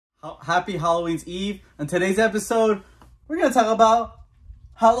Happy Halloween's Eve. On today's episode, we're gonna talk about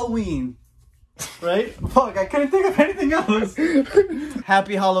Halloween. Right? Fuck, I couldn't think of anything else.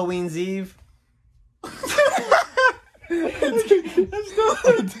 Happy Halloween's Eve.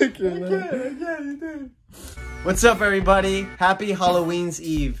 What's up, everybody? Happy Halloween's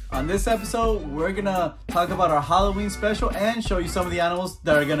Eve. On this episode, we're gonna talk about our Halloween special and show you some of the animals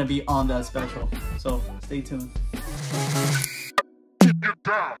that are gonna be on that special. So stay tuned.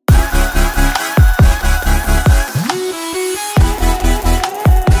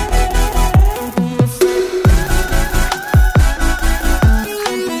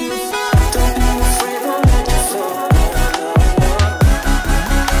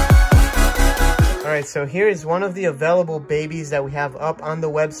 Alright, so here is one of the available babies that we have up on the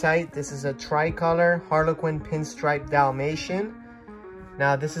website. This is a tricolor Harlequin pinstripe Dalmatian.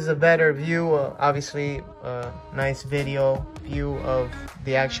 Now this is a better view, obviously a nice video view of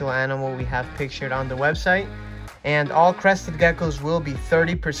the actual animal we have pictured on the website. And all crested geckos will be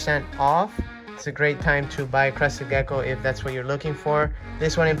 30% off. It's a great time to buy a crested gecko if that's what you're looking for.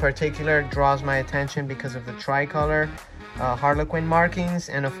 This one in particular draws my attention because of the tricolor Harlequin markings,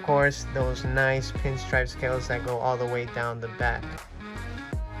 and of course those nice pinstripe scales that go all the way down the back.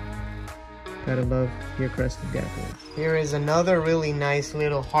 Gotta love your crested geckos. Here is another really nice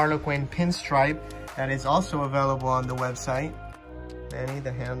little Harlequin pinstripe that is also available on the website. Manny,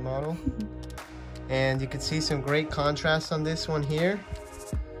 the hand model. And you can see some great contrast on this one here.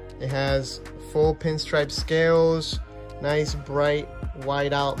 It has full pinstripe scales, nice bright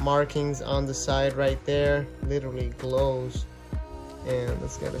white out markings on the side right there. Literally glows. And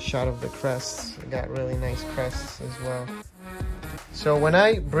let's get a shot of the crests. It got really nice crests as well. So when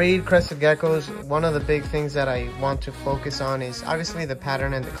I breed crested geckos, one of the big things that I want to focus on is obviously the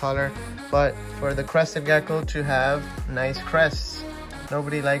pattern and the color, but for the crested gecko to have nice crests.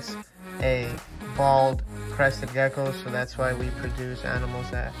 Nobody likes a bald crested gecko, so that's why we produce animals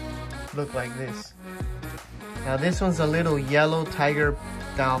that look like this. Now this one's a little yellow tiger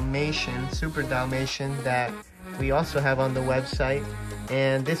Dalmatian, super Dalmatian, that we also have on the website.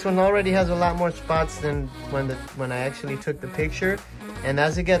 And this one already has a lot more spots than when I actually took the picture. And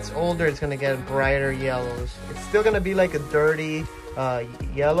as it gets older, it's gonna get brighter yellows. It's still gonna be like a dirty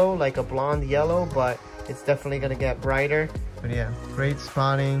yellow, like a blonde yellow, but it's definitely gonna get brighter. But yeah, great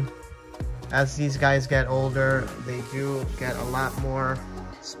spotting. As these guys get older, they do get a lot more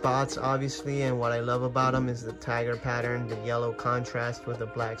spots, obviously, and what I love about them is the tiger pattern, the yellow contrast with the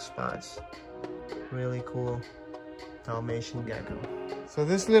black spots. Really cool Dalmatian gecko. So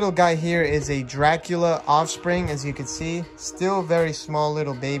this little guy here is a Dracula offspring, as you can see. Still very small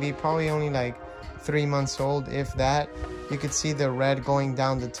little baby, probably only like 3 months old, if that. You can see the red going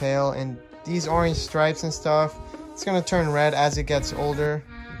down the tail, and these orange stripes and stuff, it's gonna turn red as it gets older.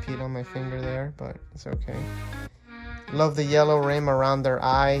 I peed on my finger there, but it's okay. Love the yellow rim around their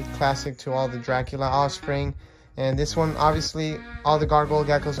eye, classic to all the Dracula offspring. And this one, obviously, all the gargoyle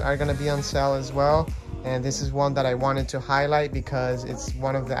geckos are going to be on sale as well. And this is one that I wanted to highlight because it's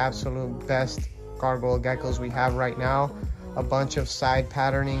one of the absolute best gargoyle geckos we have right now. A bunch of side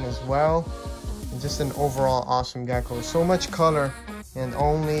patterning as well. And just an overall awesome gecko. So much color and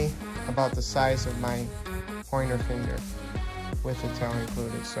only about the size of my pointer finger with the tail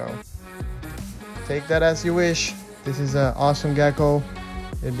included. So take that as you wish. This is an awesome gecko.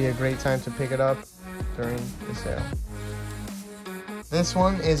 It'd be a great time to pick it up during the sale. This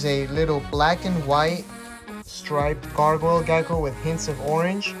one is a little black and white striped gargoyle gecko with hints of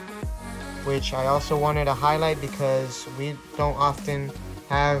orange, which I also wanted to highlight because we don't often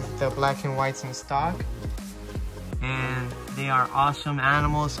have the black and whites in stock. And they are awesome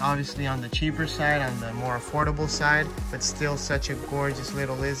animals, obviously on the cheaper side, on the more affordable side, but still such a gorgeous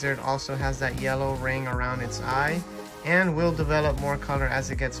little lizard. Also has that yellow ring around its eye and will develop more color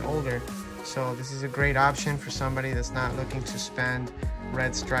as it gets older. So this is a great option for somebody that's not looking to spend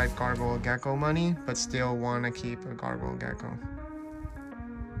red striped gargoyle gecko money, but still want to keep a gargoyle gecko.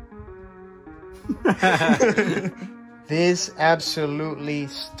 This absolutely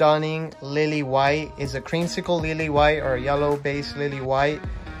stunning lily white is a creamsicle lily white or yellow base lily white,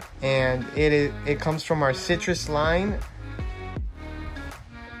 and it comes from our citrus line.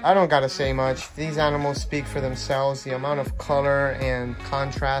 I don't gotta say much. These animals speak for themselves. The amount of color and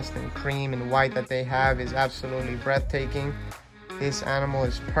contrast and cream and white that they have is absolutely breathtaking. This animal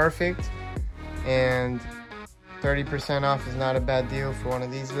is perfect, and 30% off is not a bad deal for one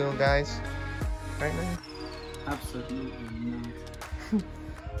of these little guys. Right, man? Absolutely not.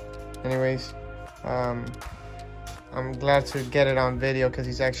 Anyways, I'm glad to get it on video because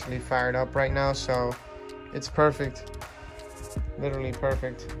he's actually fired up right now, so it's perfect. literally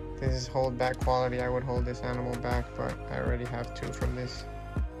perfect. This is hold back quality. I would hold this animal back, but I already have 2 from this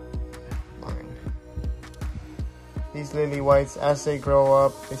line. These lily whites, as they grow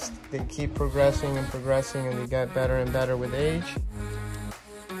up, they keep progressing and progressing, and they get better and better with age.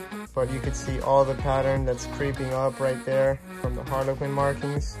 But you can see all the pattern that's creeping up right there from the harlequin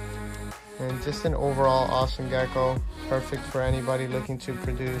markings. And just an overall awesome gecko, perfect for anybody looking to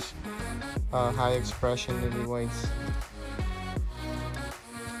produce high expression lily whites.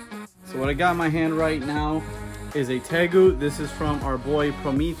 So what I got in my hand right now is a tegu. This is from our boy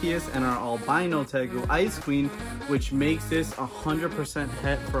Prometheus and our albino tegu Ice Queen, which makes this 100%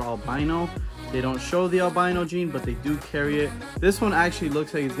 het for albino. They don't show the albino gene, but they do carry it. This one actually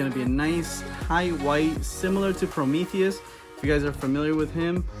looks like it's going to be a nice high white, similar to Prometheus. If you guys are familiar with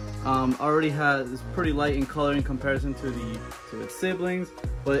him, already is pretty light in color in comparison to its siblings,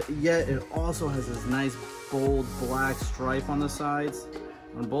 but yet it also has this nice bold black stripe on the sides.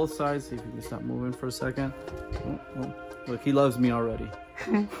 On both sides. See if you can stop moving for a second. Oh. Look, he loves me already.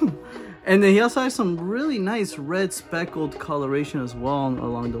 And then he also has some really nice red speckled coloration as well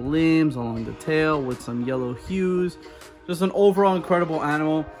along the limbs, along the tail, with some yellow hues. Just an overall incredible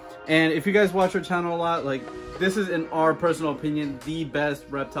animal. And if you guys watch our channel a lot, like, this is, in our personal opinion, the best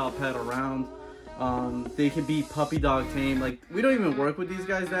reptile pet around. They can be puppy dog tame. Like, we don't even work with these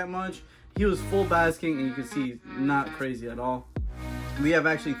guys that much. He was full basking, and you can see he's not crazy at all. We have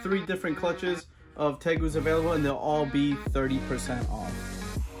actually 3 different clutches of tegus available, and they'll all be 30% off.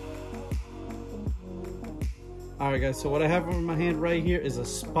 Alright guys, so what I have in my hand right here is a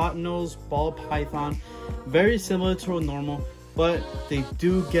spot nose ball python. Very similar to a normal, but they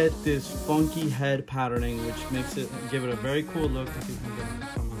do get this funky head patterning, which makes it, give it a very cool look. If you can get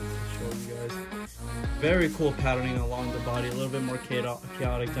it, come on, show you guys. Very cool patterning along the body, a little bit more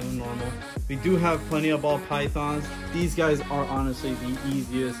chaotic than a normal. We do have plenty of ball pythons. These guys are honestly the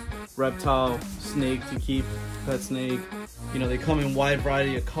easiest reptile snake to keep, pet snake. You know, they come in wide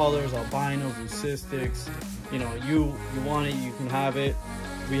variety of colors, albinos, leucistics. You know, you want it, you can have it.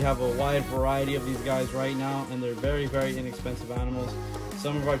 We have a wide variety of these guys right now, and they're very, very inexpensive animals.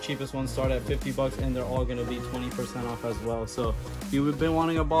 Some of our cheapest ones start at 50 bucks, and they're all gonna be 20% off as well. So if you've been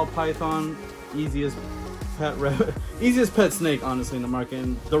wanting a ball python, easiest pet snake honestly in the market,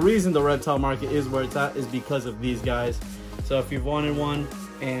 and the reason the reptile market is where it's at is because of these guys. So if you've wanted one,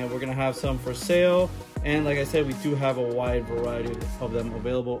 and we're gonna have some for sale, and like I said, we do have a wide variety of them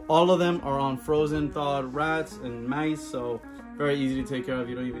available. All of them are on frozen thawed rats and mice, so very easy to take care of.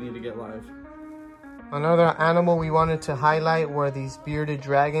 You don't even need to get live. Another animal we wanted to highlight were these bearded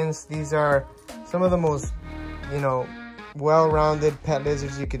dragons. These are some of the most, you know, well-rounded pet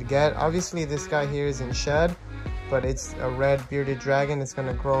lizards you could get. Obviously this guy here is in shed, but it's a red bearded dragon. It's going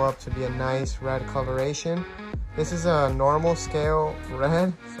to grow up to be a nice red coloration. This is a normal scale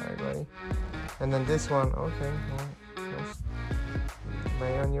red. Sorry buddy. And then this one, okay, well, just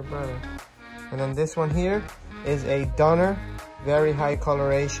lay on your brother. And then this one here is a Dunner, very high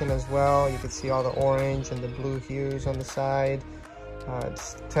coloration as well. You can see all the orange and the blue hues on the side.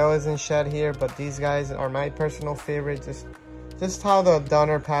 Tail isn't shed here, but these guys are my personal favorite. Just how the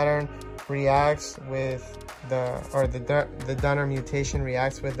Dunner pattern reacts with the Dunner mutation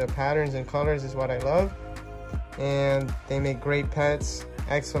reacts with the patterns and colors is what I love. And they make great pets,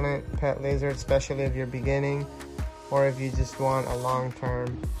 excellent pet lizards, especially if you're beginning or if you just want a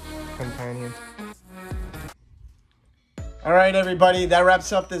long-term companion. All right, everybody, that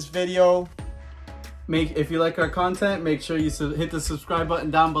wraps up this video. If you like our content, make sure you hit the subscribe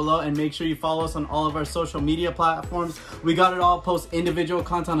button down below, and make sure you follow us on all of our social media platforms. We got it all, post individual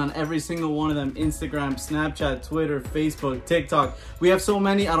content on every single one of them: Instagram, Snapchat, Twitter, Facebook, TikTok. We have so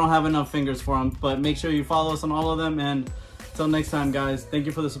many, I don't have enough fingers for them, but make sure you follow us on all of them. And until next time, guys, thank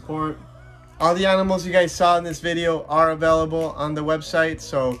you for the support. All the animals you guys saw in this video are available on the website,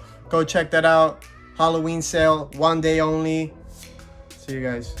 so go check that out. Halloween sale, 1 day only. See you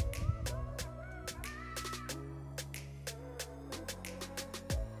guys.